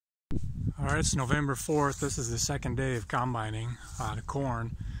Alright, it's November 4th. This is the second day of combining the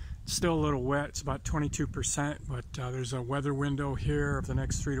corn. It's still a little wet. It's about 22%, but there's a weather window here of the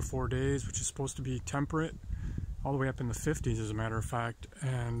next 3 to 4 days, which is supposed to be temperate, all the way up in the 50s as a matter of fact.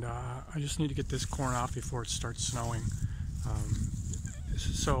 And I just need to get this corn off before it starts snowing.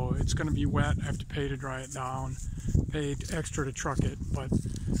 So it's going to be wet. I have to pay to dry it down, pay extra to truck it, but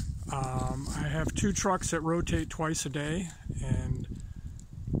I have 2 trucks that rotate twice a day, and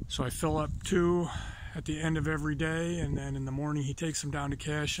so I fill up 2 at the end of every day, and then in the morning he takes them down to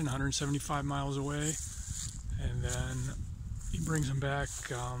Cashin, 175 miles away, and then he brings them back,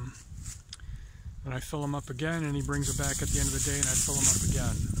 and I fill them up again, and he brings them back at the end of the day, and I fill them up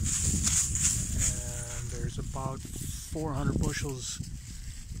again. And there's about 400 bushels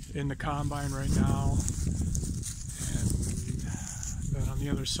in the combine right now, and then on the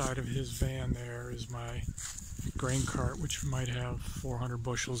other side of his van there is my grain cart, which might have 400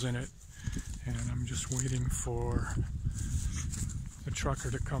 bushels in it, and I'm just waiting for the trucker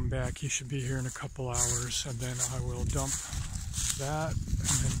to come back. He should be here in a couple hours, and then I will dump that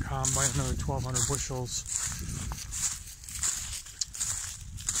and then combine another 1,200 bushels.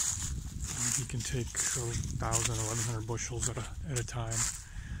 And he can take 1,000, 1,100 bushels at a time.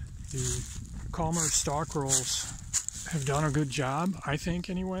 The Calmer stalk rolls have done a good job, I think,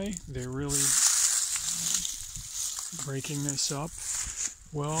 anyway. They're really breaking this up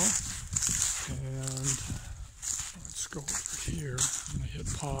well. And let's go over here. I'm going to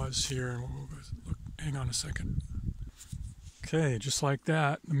hit pause here and we'll look. Hang on a second. Okay, just like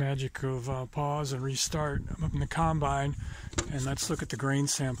that, the magic of pause and restart. I'm up in the combine, and let's look at the grain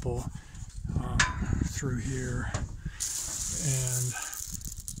sample through here. And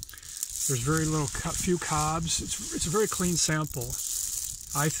there's very little, few cobs. It's a very clean sample,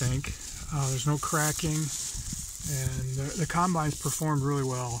 I think. There's no cracking, and the combine's performed really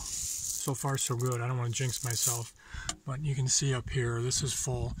well. So far, so good. I don't want to jinx myself, but you can see up here, this is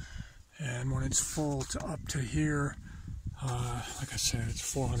full, and when it's full to up to here, like I said, it's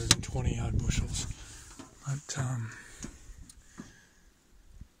 420 odd bushels. But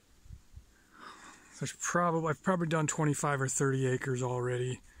I've probably done 25 or 30 acres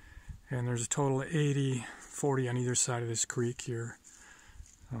already. And there's a total of 80, 40 on either side of this creek here.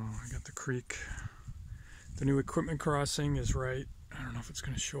 Oh, I got the creek. The new equipment crossing is right. I don't know if it's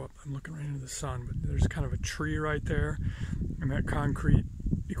going to show up. I'm looking right into the sun, but there's kind of a tree right there. And that concrete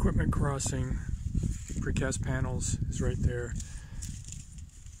equipment crossing, precast panels, is right there.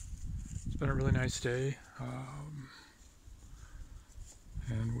 It's been a really nice day.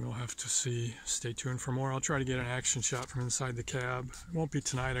 And we'll have to see. Stay tuned for more. I'll try to get an action shot from inside the cab. It won't be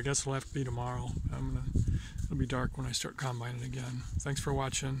tonight. I guess it'll have to be tomorrow. It'll be dark when I start combining again. Thanks for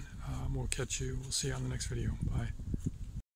watching. We'll catch you. We'll see you on the next video. Bye.